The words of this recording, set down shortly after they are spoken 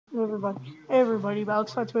everybody,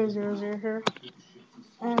 Vlogs.2 here,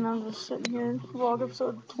 and I'm just sitting here, vlog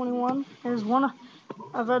episode 21. Here's one,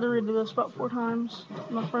 I've had to read this about 4 times,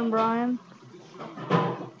 my friend Brian.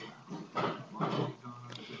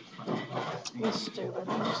 He's stupid,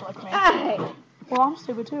 just like me. Hey! Well, I'm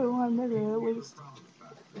stupid too, I admit it at least.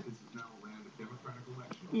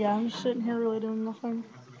 Yeah, I'm just sitting here really doing nothing.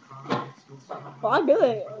 Well, I do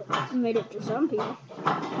it. I made it to some people.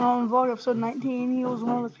 Vlog episode 19, he was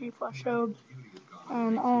one of the people I showed.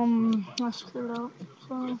 And, I screwed up,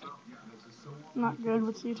 so, not good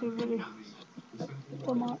with YouTube videos.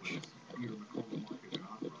 So much.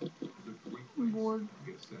 I'm bored.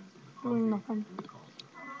 Doing nothing.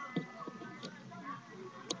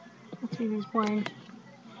 The TV's playing.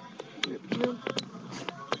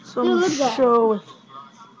 Some show with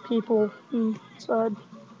people inside.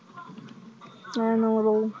 And a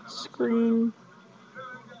little screen.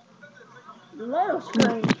 Little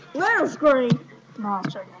screen. Little screen. No,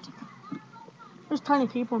 it's gigantic. There's tiny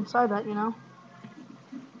people inside that, you know.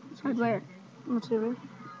 Inside where? On the TV.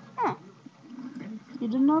 Huh. You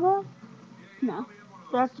didn't know that? No.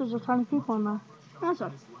 The actors are tiny people in there.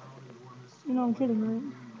 Awesome. You know I'm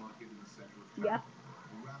kidding, right?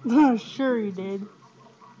 Yeah. Sure you did.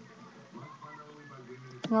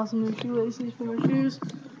 Got some new shoelaces for my shoes.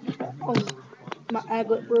 Oh, my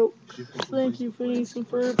aglet broke. Thank you, Phineas and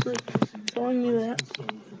Ferb, for telling me that.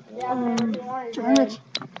 Darn it.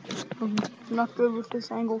 I'm not good with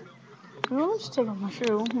this angle. Well, let's take off my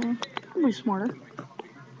shoe. I'll be smarter.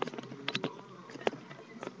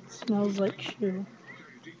 Smells like shoe.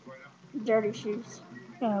 Dirty shoes.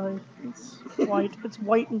 Yeah, it's white. It's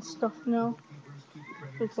white and stuff, you know.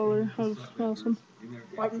 The color of awesome.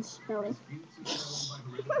 White and smelly.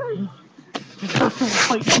 White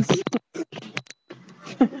and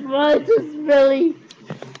White and smelly.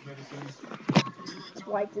 It's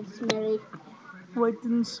white and smelly. White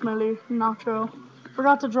and smelly. Nacho.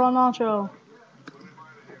 Forgot to draw Nacho.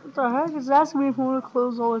 What the heck? It's asking me if I want to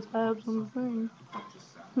close all the tabs on the thing.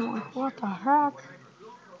 I'm like, what the heck?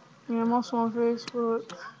 Yeah, I'm also on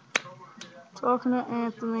Facebook. Talking to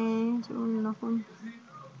Anthony. Doing nothing.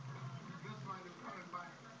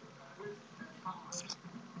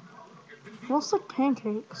 Looks like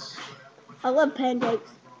pancakes. I love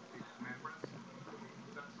pancakes.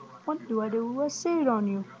 What do? I say it on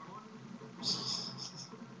you.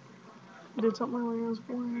 I did something when I was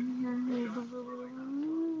born.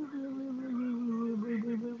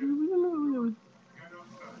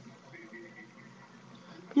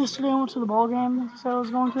 Yesterday I went to the ball game like I said I was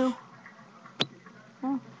going to.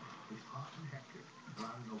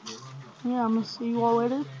 Yeah, I'm gonna see you all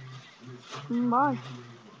later. Bye.